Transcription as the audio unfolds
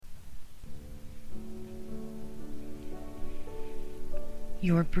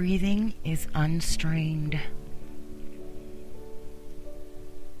Your breathing is unstrained.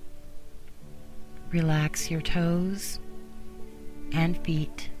 Relax your toes and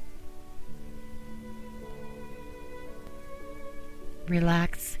feet.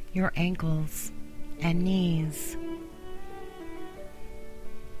 Relax your ankles and knees.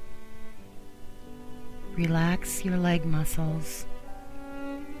 Relax your leg muscles.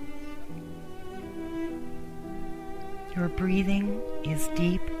 Your breathing is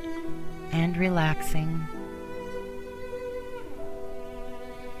deep and relaxing.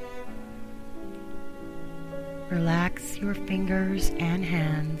 Relax your fingers and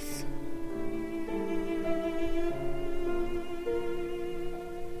hands.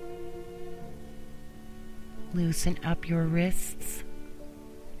 Loosen up your wrists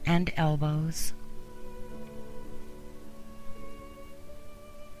and elbows.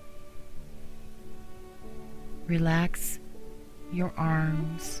 Relax your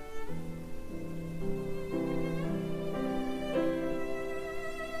arms.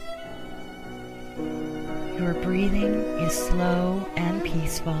 Your breathing is slow and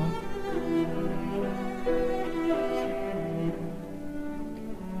peaceful.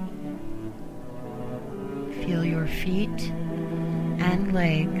 Feel your feet and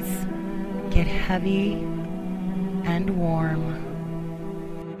legs get heavy and warm.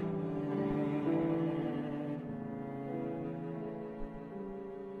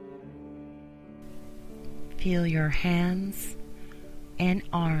 Feel your hands and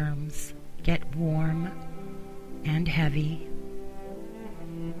arms get warm and heavy.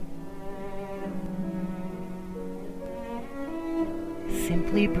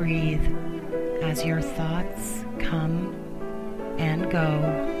 Simply breathe as your thoughts come and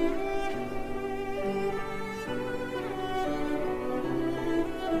go.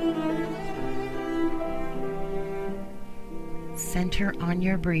 Center on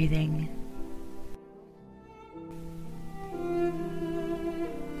your breathing.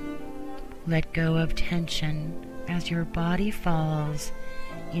 Let go of tension as your body falls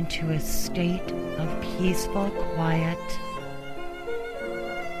into a state of peaceful quiet.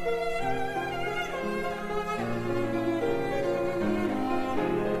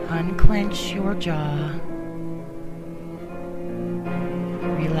 Unclench your jaw.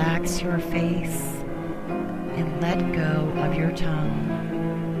 Relax your face and let go of your tongue.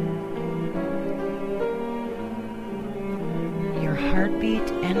 Your heartbeat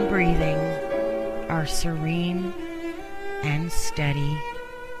and breathing are serene and steady.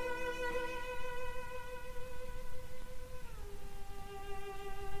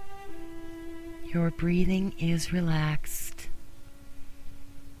 Your breathing is relaxed.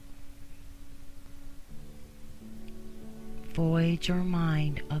 Void your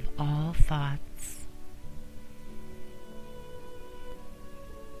mind of all thoughts.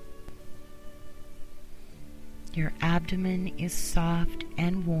 Your abdomen is soft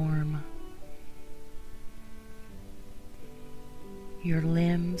and warm. Your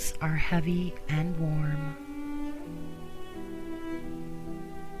limbs are heavy and warm.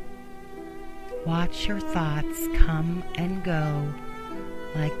 Watch your thoughts come and go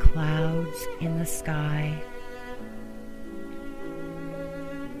like clouds in the sky.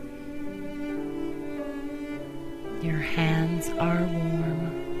 Your hands are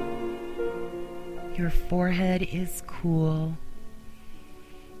warm. Your forehead is cool.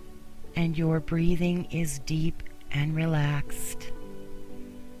 And your breathing is deep and relaxed.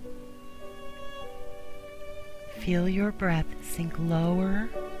 Feel your breath sink lower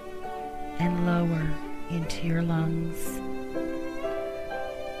and lower into your lungs.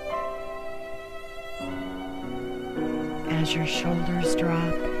 As your shoulders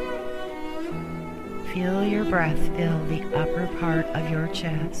drop, feel your breath fill the upper part of your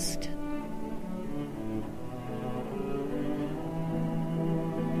chest.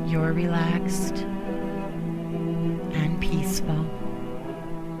 You're relaxed.